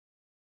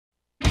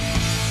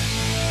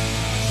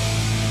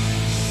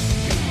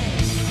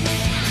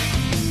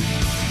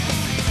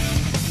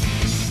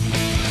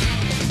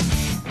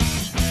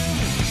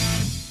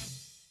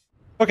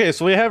Okay,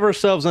 so we have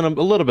ourselves in a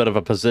little bit of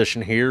a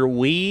position here.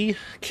 We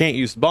can't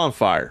use the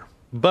bonfire,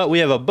 but we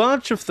have a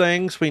bunch of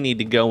things we need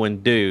to go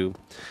and do.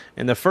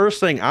 And the first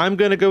thing I'm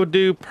going to go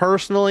do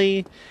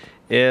personally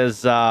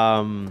is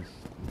go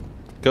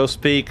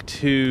speak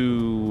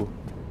to...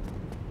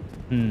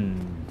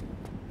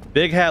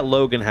 Big Hat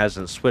Logan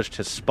hasn't switched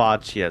his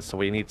spots yet, so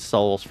we need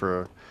souls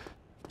for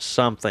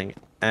something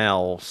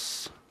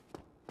else.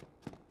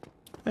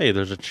 Hey,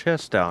 there's a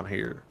chest down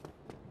here.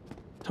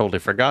 Totally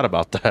forgot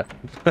about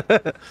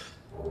that.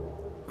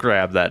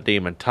 Grab that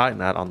demon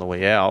titanite on the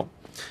way out.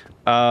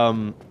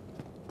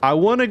 I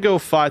want to go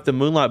fight the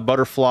Moonlight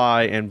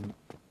Butterfly and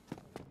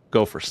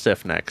go for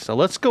Sif next. So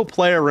let's go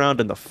play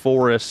around in the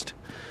forest.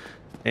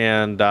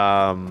 And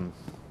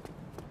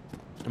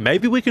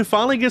maybe we can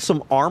finally get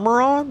some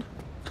armor on.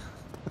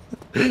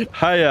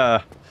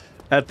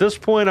 At this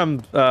point, I'm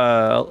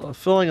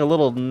feeling a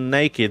little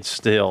naked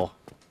still.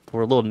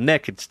 We're a little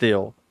naked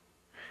still.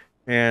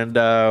 And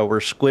we're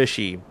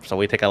squishy, so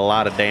we take a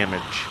lot of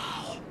damage.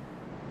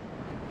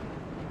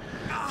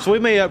 So we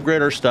may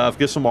upgrade our stuff,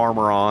 get some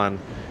armor on.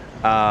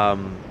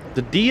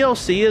 The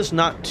DLC is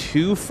not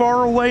too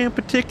far away in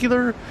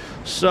particular,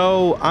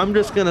 so I'm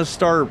just going to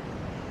start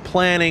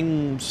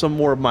planning some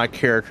more of my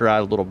character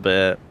out a little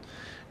bit.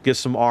 Get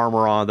some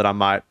armor on that I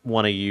might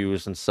want to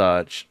use and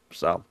such.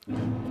 So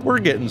we're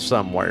getting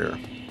somewhere.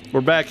 We're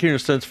back here in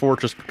Sense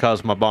Fortress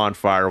because my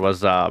bonfire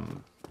was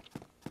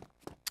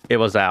it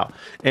was out,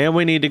 and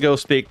we need to go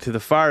speak to the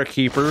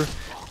Firekeeper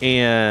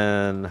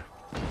in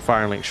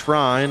Firelink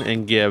Shrine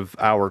and give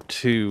our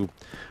 2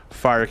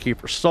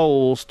 Firekeeper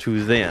souls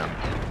to them.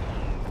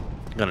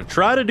 I'm gonna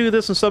try to do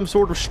this in some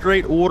sort of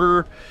straight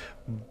order,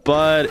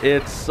 but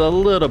it's a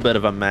little bit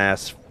of a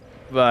mess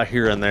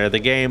here and there. The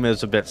game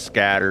is a bit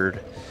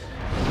scattered,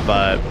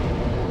 but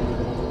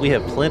we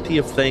have plenty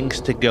of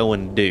things to go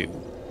and do.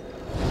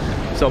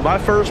 So my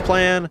first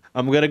plan,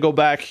 I'm gonna go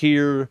back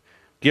here,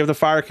 give the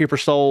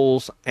Firekeeper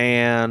souls,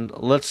 and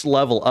let's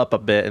level up a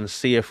bit and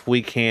see if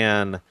we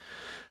can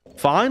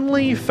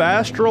finally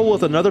fast roll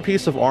with another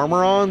piece of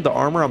armor on. The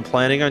armor I'm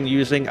planning on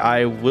using,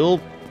 I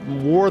will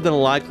more than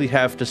likely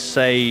have to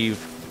save...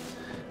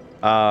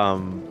 oh,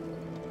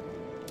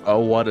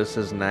 what is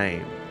his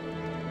name?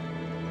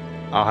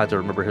 I'll have to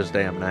remember his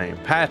damn name.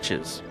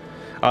 Patches.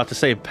 I'll have to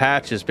save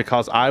Patches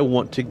because I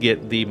want to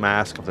get the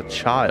Mask of the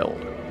Child,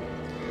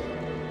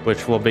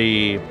 which will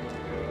be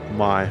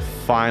my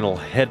final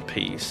headgear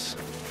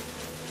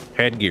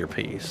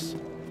piece.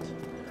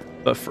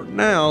 But for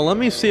now, let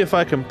me see if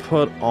I can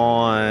put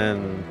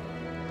on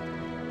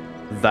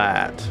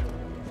that.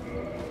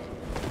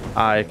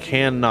 I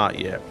cannot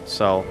yet.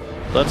 So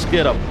let's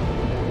get a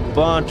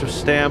bunch of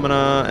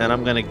stamina, and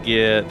I'm gonna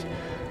get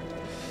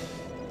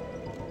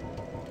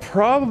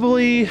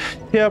probably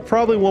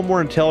one more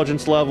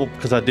intelligence level,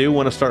 because I do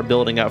want to start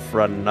building up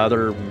for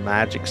another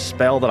magic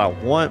spell that I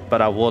want,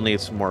 but I will need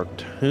some more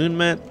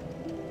attunement.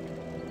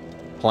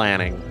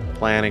 Planning.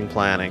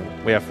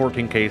 We have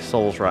 14k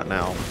souls right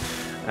now,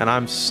 and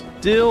I'm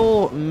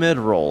still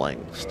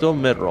mid-rolling.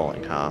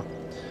 Huh?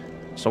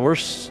 So we're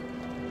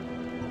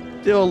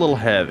still a little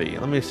heavy.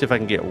 Let me see if I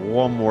can get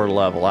one more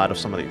level out of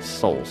some of these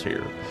souls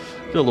here.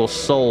 Do a little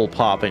soul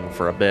popping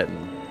for a bit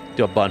and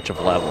do a bunch of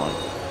leveling,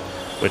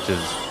 which is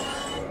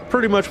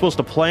pretty much was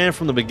the plan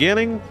from the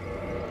beginning.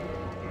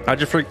 I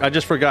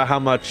just forgot how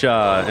much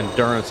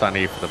endurance I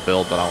need for the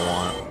build that I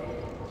want.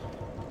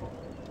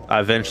 I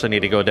eventually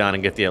need to go down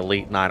and get the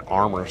Elite 9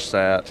 armor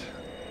set.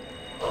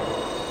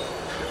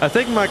 I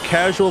think my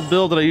casual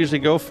build that I usually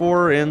go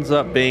for ends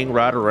up being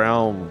right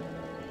around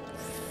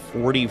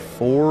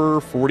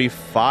 44,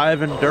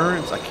 45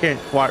 endurance. I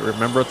can't quite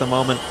remember at the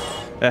moment.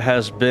 It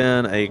has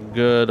been a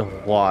good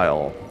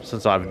while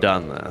since I've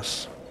done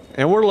this.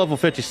 And we're level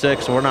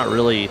 56, so we're not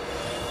really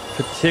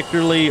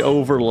particularly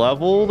over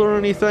leveled or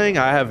anything.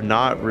 I have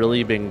not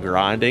really been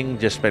grinding,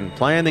 just been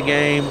playing the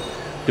game,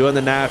 doing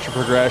the natural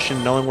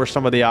progression, knowing where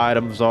some of the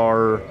items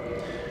are.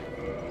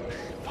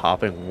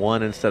 Popping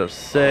 1 instead of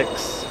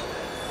 6.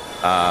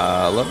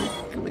 Let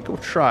me go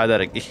try that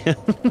again.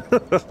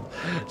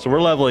 So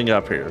we're leveling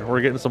up here.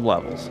 We're getting some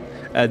levels.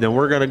 And then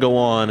we're going to go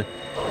on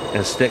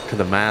and stick to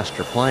the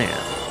master plan.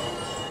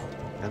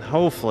 And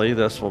hopefully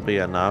this will be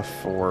enough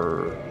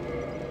for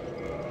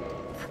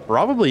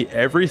probably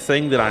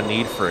everything that I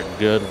need for a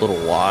good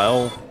little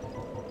while.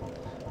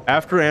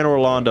 After Anne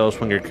Orlando is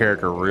when your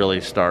character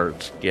really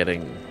starts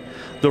getting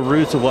the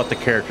roots of what the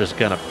character is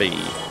going to be.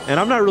 And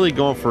I'm not really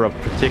going for a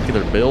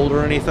particular build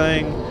or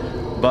anything,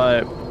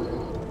 but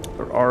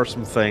there are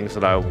some things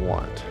that I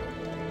want.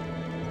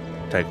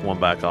 Take 1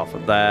 back off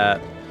of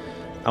that.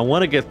 I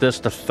want to get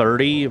this to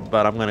 30,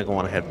 but I'm going to go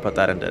on ahead and put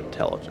that into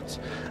intelligence.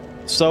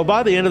 So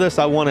by the end of this,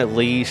 I want at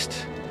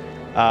least,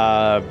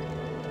 I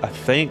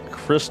think,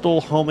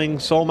 Crystal Homing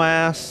Soul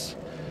Mass,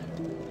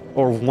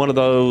 or one of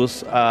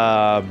those.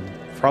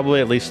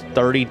 Probably at least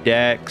 30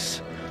 dex,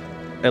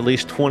 at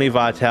least 20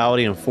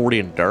 vitality, and 40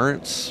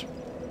 endurance.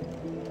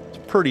 It's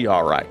a pretty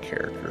alright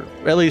character,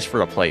 at least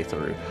for a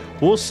playthrough.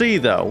 We'll see,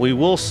 though. We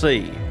will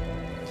see.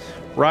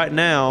 Right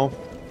now,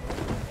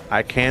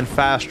 I can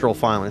fast roll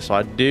finally, so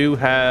I do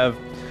have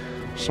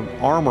some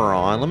armor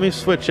on. Let me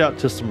switch out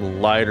to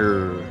some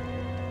lighter,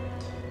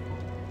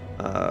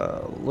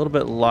 a little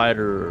bit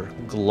lighter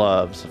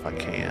gloves if I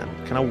can.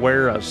 Can I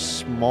wear a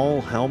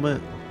small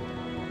helmet?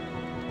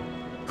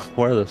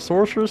 Wear the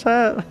sorcerer's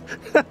hat?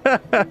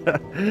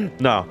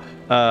 No.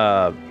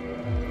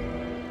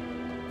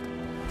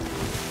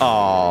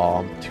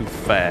 Oh, I'm too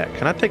fat.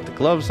 Can I take the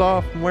gloves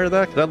off and wear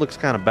that? 'Cause that looks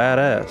kind of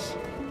badass.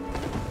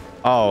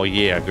 Oh,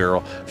 yeah,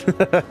 girl.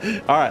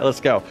 All right, let's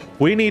go.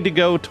 We need to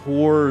go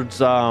towards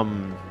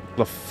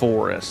the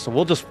forest, so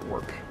we'll just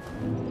warp.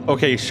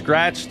 Okay,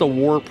 scratch the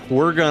warp.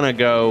 We're going to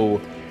go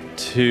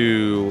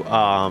to...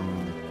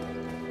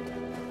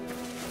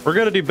 we're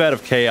going to do Bed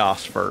of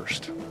Chaos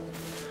first.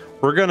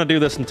 We're going to do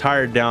this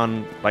entire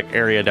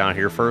area down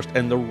here first.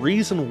 And the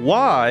reason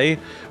why,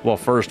 well,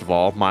 first of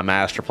all, my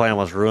master plan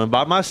was ruined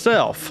by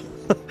myself.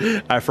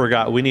 I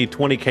forgot we need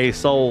 20k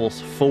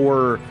souls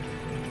for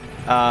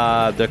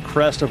the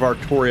Crest of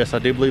Artorias. I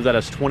do believe that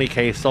is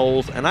 20k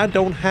souls, and I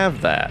don't have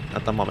that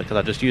at the moment because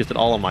I just used it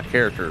all on my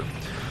character.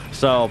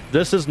 So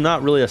this is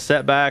not really a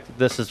setback.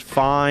 This is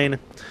fine.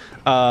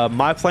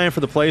 My plan for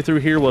the playthrough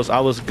here was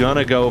I was going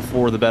to go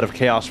for the Bed of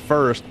Chaos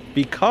first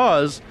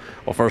because...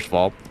 Well, first of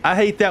all, I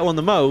hate that one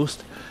the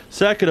most.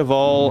 Second of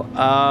all,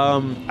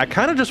 I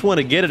kind of just want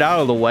to get it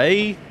out of the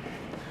way.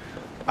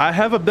 I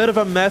have a bit of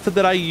a method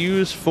that I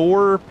use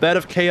for Bed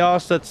of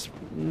Chaos that's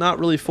not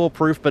really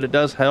foolproof, but it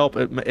does help.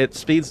 It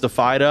speeds the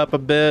fight up a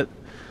bit.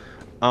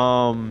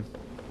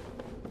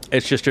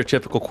 It's just your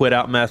typical quit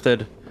out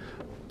method,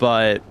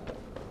 but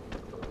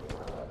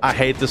I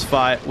hate this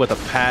fight with a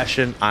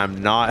passion.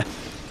 I'm not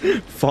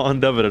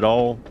fond of it at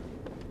all,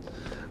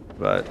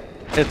 but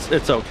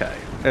it's okay.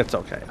 It's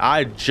okay.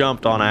 I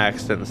jumped on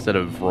accident instead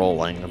of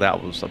rolling.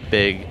 That was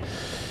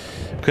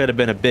could have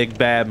been a big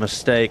bad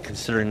mistake,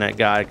 considering that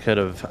guy could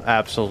have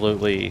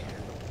absolutely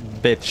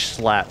bitch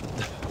slapped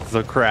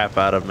the crap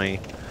out of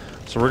me.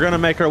 So we're gonna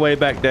make our way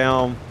back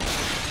down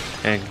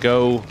and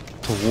go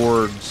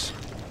towards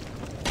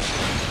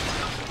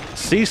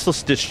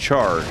Ceaseless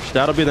Discharge.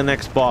 That'll be the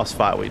next boss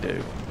fight we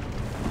do,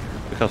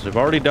 because we've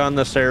already done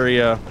this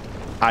area.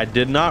 I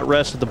did not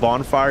rest at the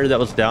bonfire that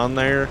was down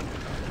there,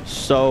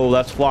 so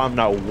that's why I'm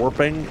not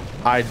warping.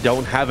 I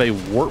don't have a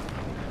warp.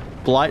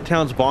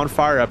 Blighttown's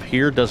bonfire up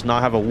here does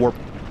not have a warp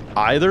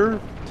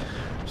either,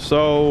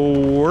 so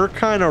we're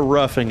kind of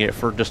roughing it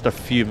for just a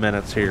few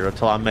minutes here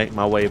until I make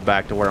my way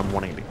back to where I'm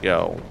wanting to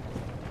go.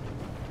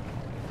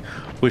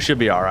 We should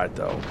be all right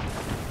though,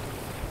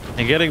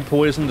 and getting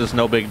poisoned is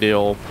no big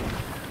deal.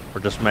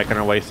 We're just making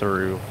our way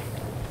through.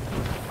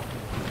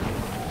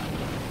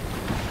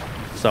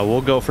 So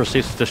we'll go for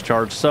Ceaseless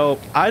Discharge. So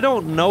I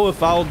don't know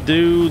if I'll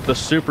do the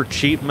super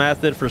cheap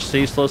method for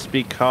Ceaseless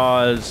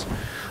because,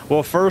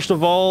 well, first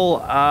of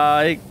all,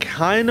 it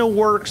kind of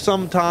works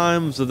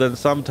sometimes, and then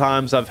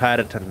sometimes I've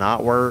had it to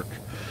not work.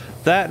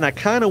 That, and I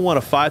kind of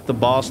want to fight the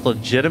boss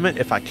legitimate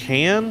if I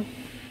can.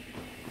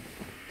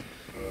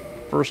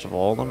 First of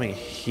all, let me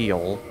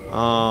heal.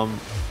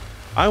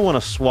 I want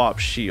to swap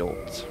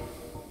shields.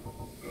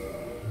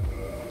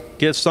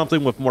 Get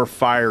something with more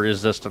fire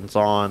resistance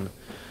on.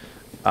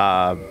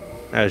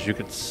 As you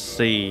can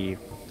see,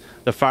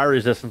 the fire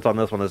resistance on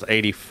this one is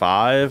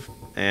 85,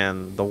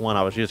 and the one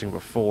I was using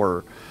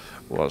before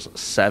was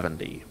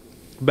 70.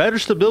 Better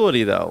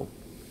stability though,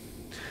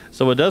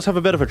 so it does have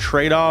a bit of a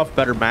trade-off.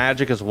 Better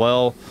magic as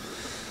well,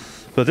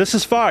 but this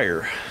is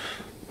fire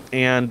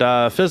and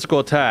physical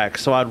attack,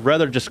 so I'd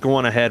rather just go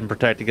on ahead and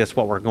protect against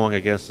what we're going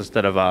against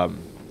instead of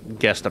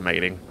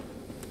guesstimating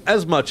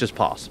as much as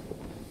possible.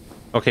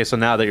 Okay, so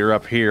now that you're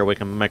up here, we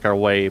can make our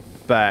way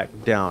back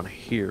down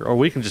here. Or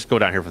we can just go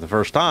down here for the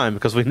first time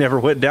because we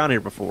never went down here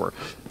before.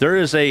 There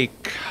is a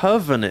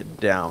covenant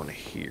down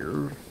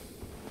here.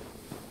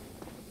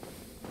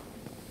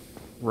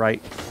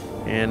 Right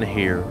in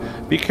here.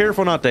 Be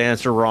careful not to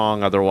answer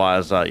wrong,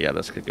 otherwise, yeah,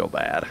 this could go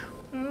bad.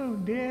 Oh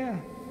dear.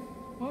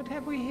 What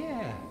have we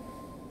here?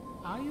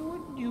 Are you a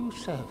new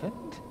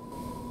servant?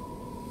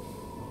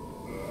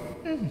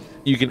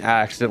 You can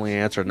accidentally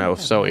answer no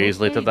so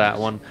easily to that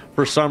one.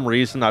 For some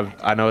reason,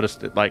 I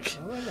noticed it, like,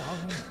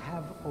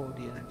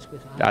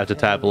 I have to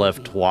tap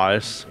left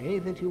twice. Pray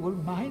that you will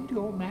mind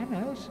your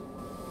manners.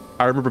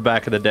 I remember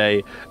back in the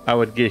day, I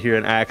would get here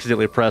and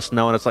accidentally press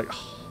no, and it's like,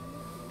 oh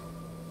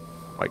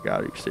my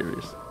god, are you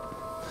serious?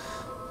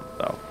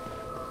 So,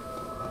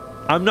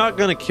 I'm not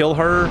going to kill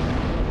her.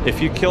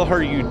 If you kill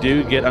her, you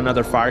do get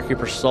another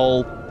Firekeeper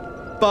soul,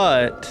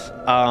 but,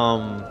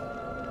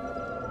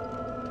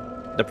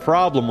 the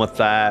problem with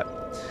that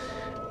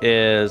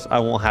is I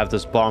won't have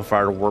this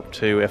bonfire to warp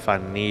to if I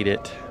need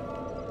it,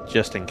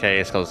 just in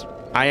case, because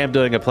I am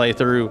doing a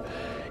playthrough.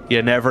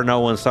 You never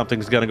know when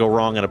something's going to go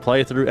wrong in a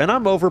playthrough, and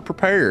I'm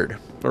over-prepared,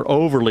 or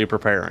overly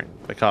preparing,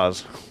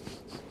 because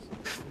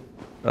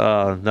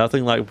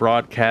nothing like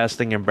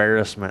broadcasting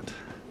embarrassment.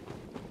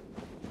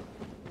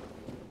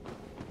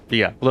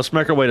 Yeah, let's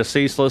make our way to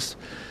Ceaseless.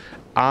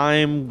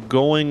 I'm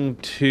going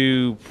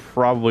to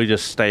probably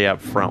just stay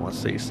up front with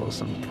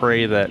Ceaseless and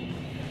pray that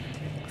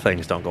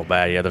things don't go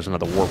bad. Yeah, there's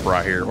another warp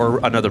right here, or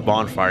another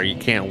bonfire. You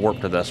can't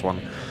warp to this one,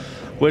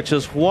 which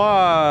is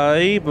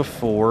why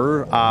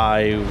before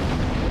I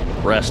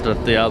rested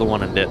at the other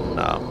one and didn't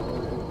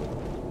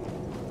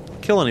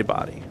kill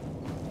anybody.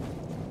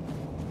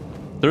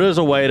 There is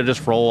a way to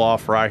just roll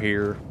off right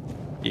here.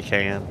 You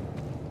can.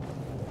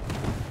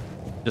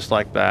 Just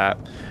like that.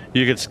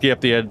 You could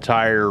skip the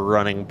entire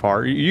running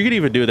part. You could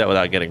even do that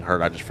without getting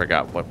hurt. I just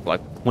forgot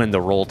when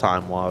the roll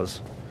time was.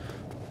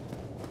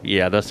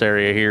 Yeah, this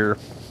area here.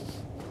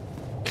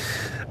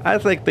 I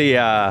think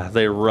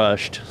they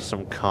rushed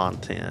some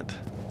content.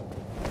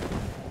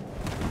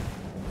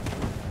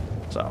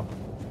 So.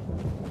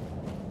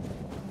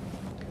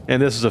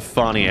 And this is a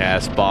funny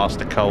ass boss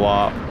to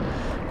co-op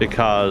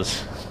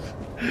because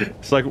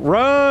it's like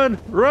run,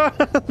 run,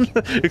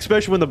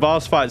 especially when the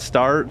boss fight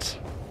starts.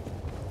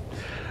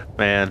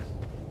 Man,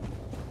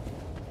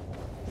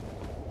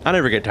 I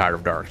never get tired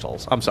of Dark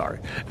Souls. I'm sorry.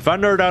 If I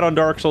nerd out on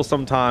Dark Souls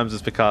sometimes,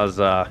 it's because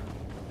I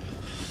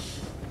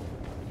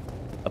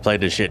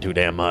played this shit too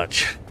damn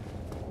much.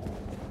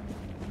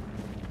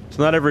 It's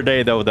not every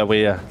day though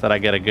that I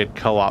get a good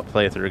co-op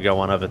playthrough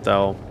going of it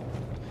though.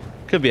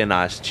 Could be a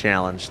nice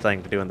challenge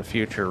thing to do in the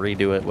future.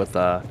 Redo it with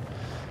a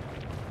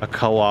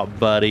co-op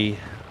buddy.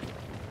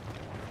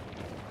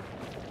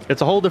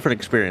 It's a whole different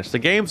experience. The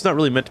game's not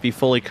really meant to be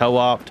fully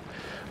co-opted.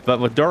 But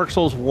with Dark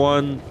Souls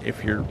 1,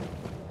 if you're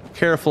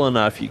careful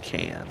enough, you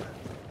can.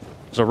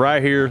 So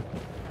right here,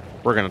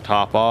 we're going to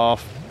top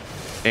off.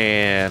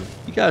 And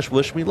you guys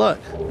wish me luck.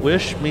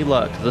 Wish me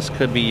luck. This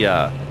could be,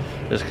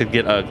 this could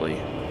get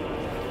ugly.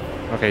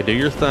 Okay, do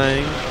your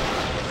thing.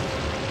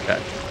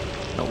 Okay.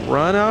 Now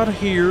run out of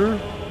here.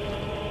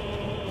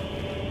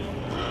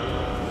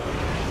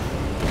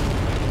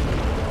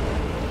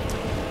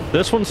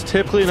 This one's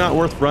typically not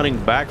worth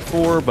running back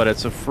for, but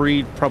it's a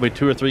free, probably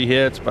 2 or 3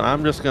 hits, but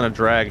I'm just going to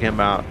drag him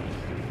out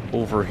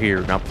over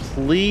here. Now,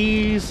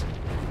 please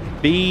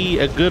be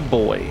a good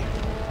boy.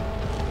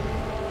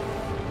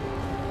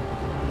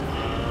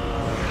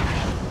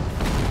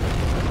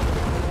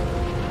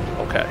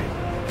 Okay.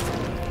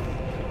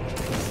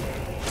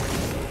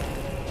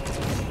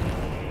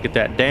 Get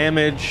that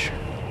damage.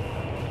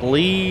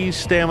 Please,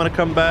 stamina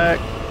come back.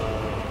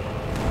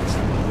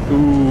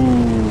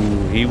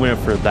 Ooh, he went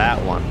for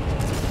that one.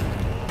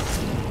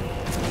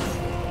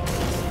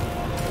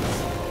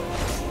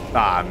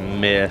 Ah,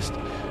 missed.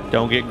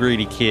 Don't get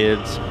greedy,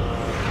 kids.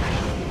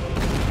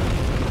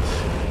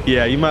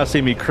 Yeah, you might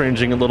see me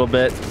cringing a little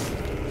bit.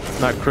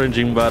 Not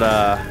cringing, but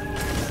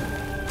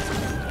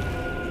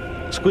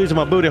squeezing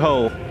my booty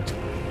hole.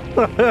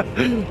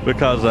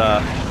 Because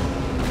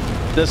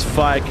this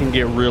fight can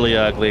get really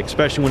ugly,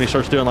 especially when he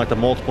starts doing like the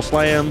multiple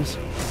slams.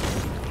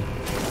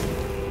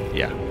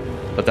 Yeah,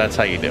 but that's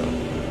how you do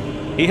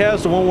it. He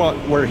has the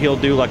one where he'll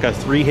do like a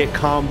 3-hit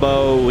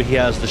combo. He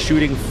has the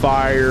shooting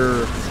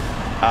fire.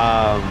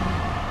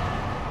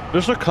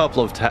 There's a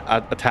couple of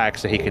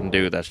attacks that he can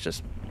do. That's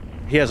just,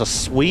 he has a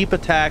sweep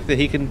attack that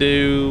he can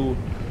do.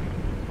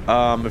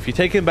 If you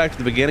take him back to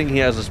the beginning, he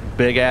has this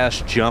big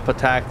ass jump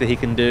attack that he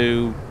can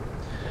do,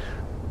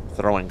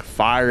 throwing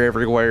fire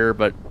everywhere.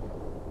 But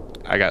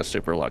I got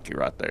super lucky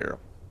right there.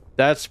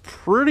 That's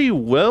pretty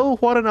well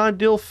what an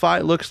ideal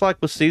fight looks like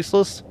with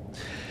Ceaseless.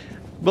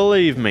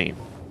 Believe me,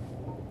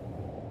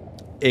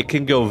 it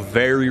can go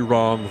very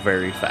wrong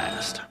very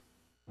fast.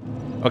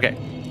 Okay,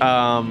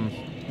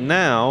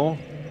 now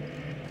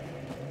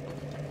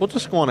we'll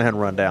just go on ahead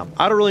and run down.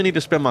 I don't really need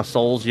to spend my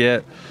souls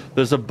yet.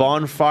 There's a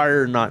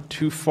bonfire not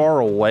too far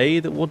away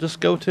that we'll just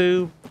go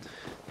to.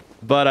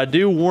 But I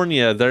do warn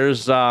you,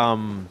 there's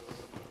some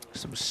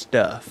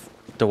stuff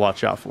to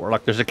watch out for.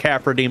 Like there's a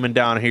Capra demon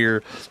down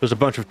here. There's a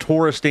bunch of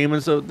Taurus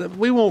demons. So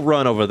we won't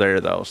run over there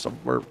though. So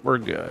we're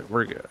good.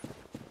 We're good.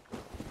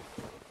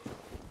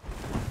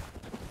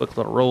 Look,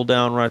 little roll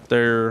down right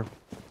there.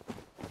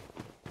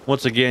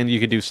 Once again, you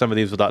can do some of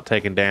these without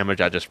taking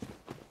damage. I just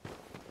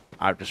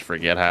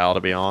forget how, to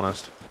be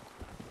honest.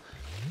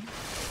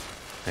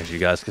 As you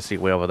guys can see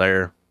way over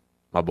there,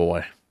 my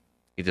boy,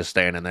 he's just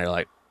standing there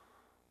like,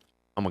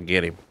 I'm gonna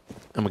get him.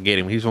 I'm gonna get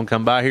him. He's gonna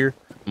come by here.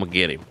 I'm gonna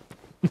get him.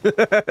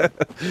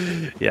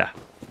 Yeah.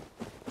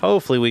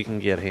 Hopefully we can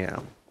get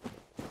him.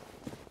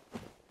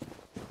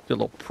 Do a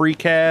little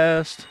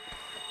precast.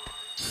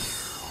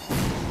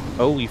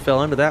 Oh, you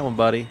fell into that one,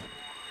 buddy.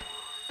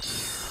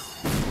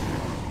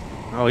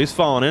 Oh, he's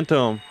falling into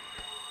him.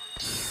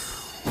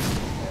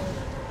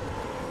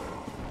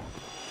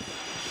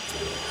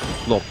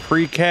 Little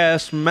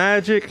precast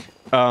magic.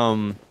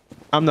 I'm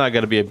not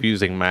going to be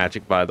abusing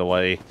magic, by the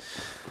way.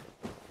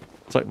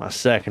 It's like my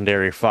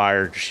secondary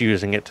fire, just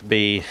using it to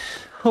be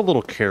a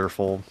little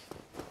careful.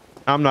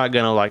 I'm not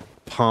going to, like,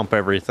 pump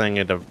everything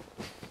into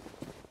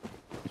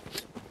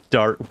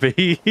Dark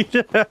Bead.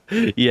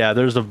 Yeah,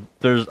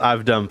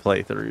 I've done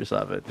playthroughs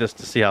of it just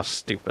to see how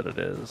stupid it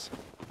is.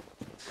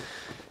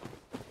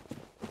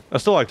 I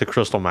still like the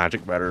crystal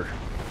magic better.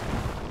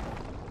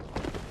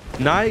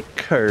 Night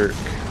Kirk,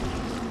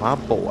 my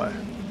boy.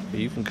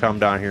 You can come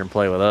down here and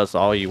play with us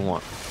all you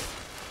want.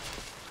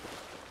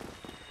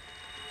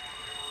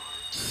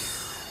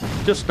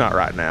 Just not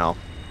right now.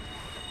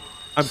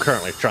 I'm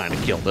currently trying to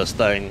kill this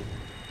thing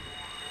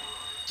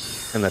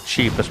in the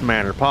cheapest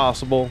manner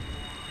possible.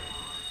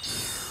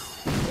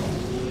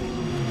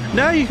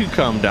 Now you can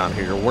come down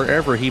here,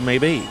 wherever he may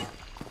be.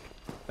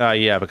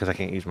 Yeah, because I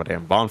can't use my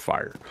damn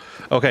bonfire.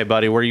 Okay,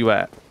 buddy, where you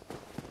at?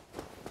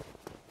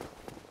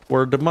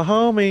 Word to my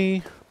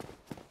homie.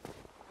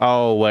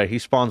 Oh, wait, he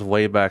spawns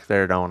way back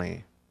there, don't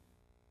he?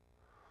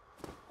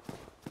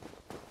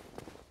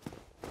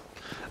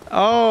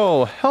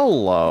 Oh,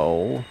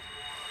 hello.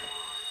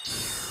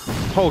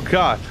 Oh,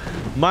 God.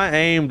 My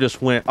aim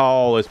just went,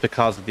 oh, it's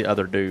because of the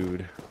other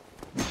dude.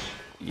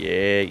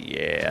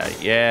 Yeah.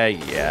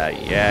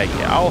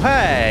 Oh,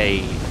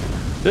 hey.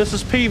 This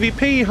is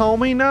PvP,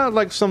 homie, not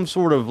like some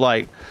sort of,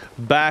 like,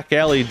 back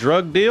alley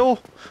drug deal.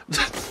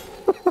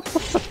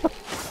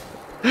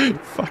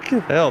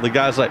 Fucking hell. The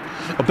guy's like,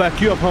 I'll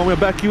back you up, homie. I'll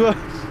back you up.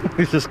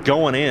 He's just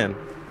going in.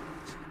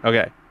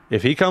 Okay.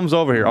 If he comes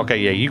over here, okay,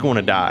 yeah, you're going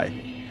to die.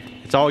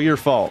 It's all your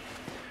fault.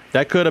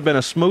 That could have been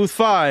a smooth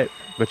fight,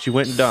 but you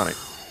went and done it.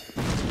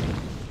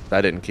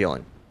 That didn't kill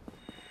him.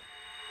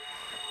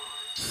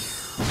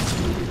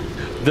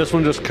 This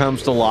one just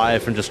comes to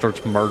life and just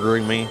starts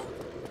murdering me.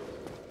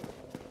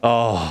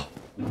 Oh.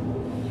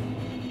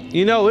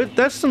 You know,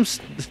 that's some...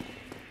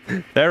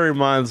 That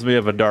reminds me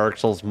of a Dark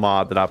Souls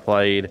mod that I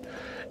played.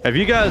 Have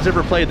you guys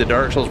ever played the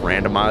Dark Souls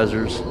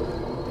randomizers?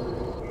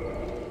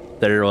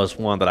 There was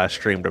one that I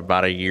streamed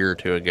about a year or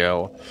two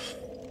ago.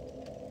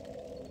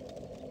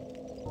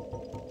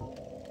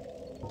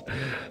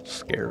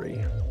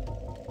 Scary.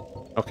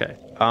 Okay.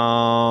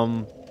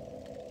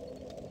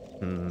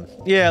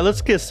 Yeah,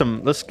 let's get a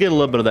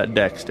little bit of that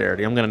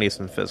dexterity. I'm gonna need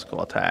some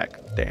physical attack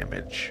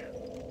damage.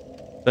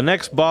 The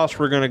next boss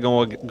we're gonna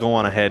go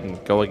on ahead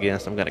and go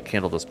against, I'm gonna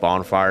kindle this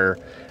bonfire.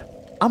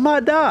 I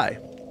might die.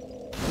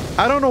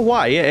 I don't know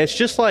why. Yeah, it's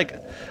just like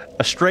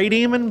a stray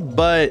demon,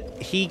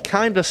 but he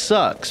kind of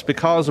sucks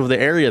because of the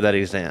area that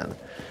he's in.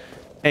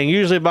 And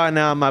usually by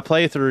now in my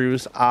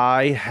playthroughs,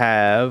 I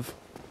have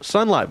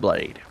Sunlight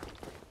Blade.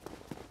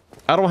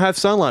 I don't have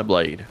Sunlight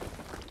Blade.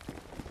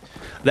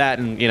 That,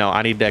 and you know,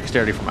 I need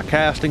dexterity for my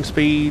casting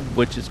speed,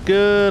 which is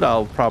good.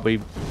 I'll probably,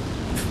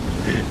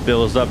 if it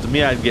was up to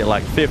me, I'd get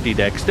like 50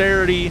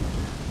 dexterity,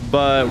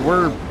 but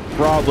we're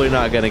probably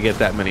not going to get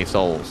that many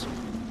souls.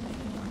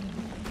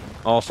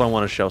 Also, I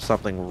want to show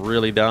something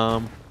really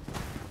dumb.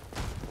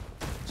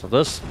 So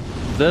this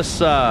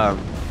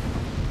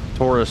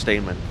Taurus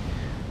demon,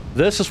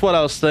 this is what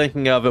I was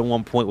thinking of at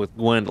one point with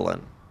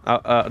Gwendolyn.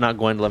 Not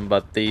Gwendolyn,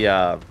 but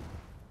the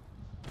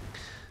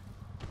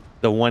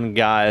one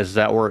guys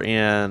that were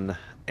in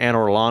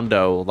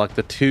Orlando, like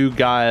the two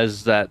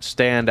guys that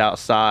stand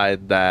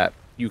outside that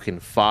you can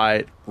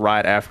fight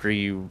right after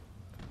you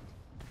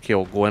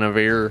kill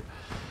Guinevere.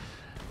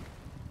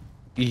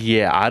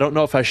 Yeah, I don't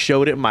know if I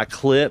showed it in my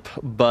clip,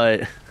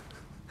 but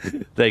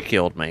they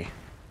killed me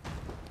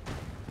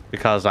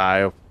because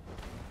I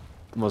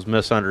was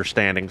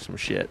misunderstanding some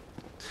shit.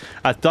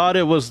 I thought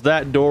it was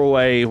that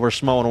doorway where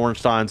Small and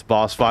Ornstein's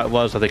boss fight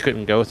was that they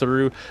couldn't go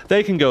through.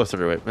 They can go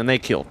through it, and they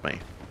killed me.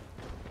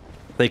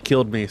 They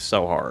killed me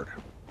so hard.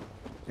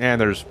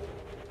 And there's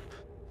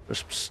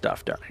some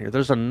stuff down here.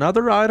 There's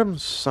another item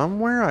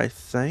somewhere, I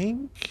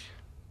think.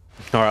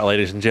 All right,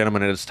 ladies and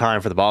gentlemen, it's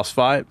time for the boss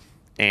fight.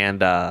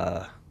 And,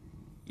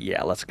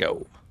 yeah, let's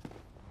go.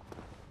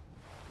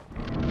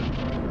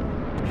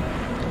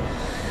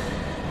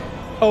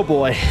 Oh,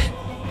 boy.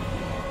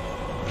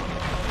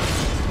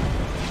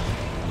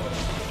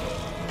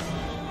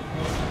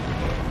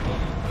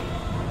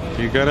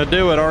 You're gonna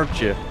do it,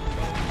 aren't you?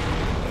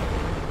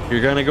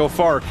 You're gonna go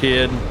far,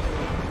 kid.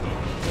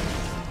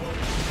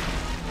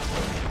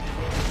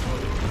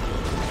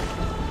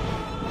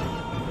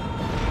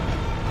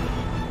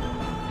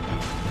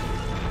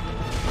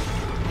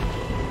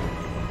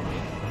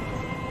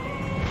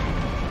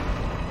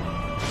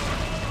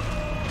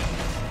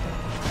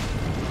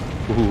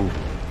 Ooh.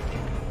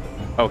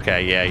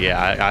 Okay,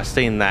 yeah, I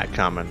seen that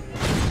coming.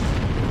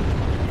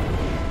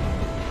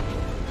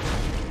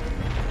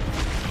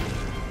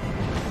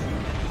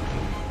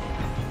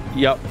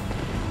 Yep.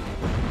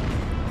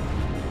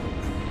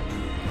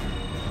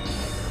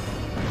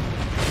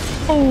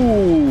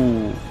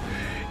 Oh,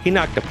 he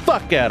knocked the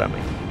fuck out of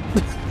me.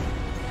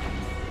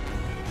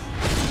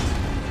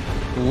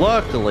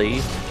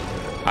 Luckily,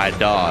 I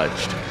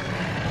dodged.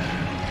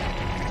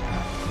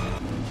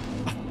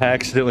 I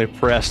accidentally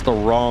pressed the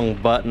wrong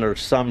button or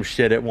some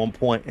shit at one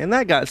point, and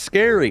that got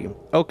scary.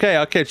 Okay,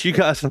 I'll catch you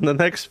guys in the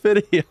next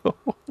video.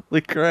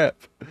 Holy crap.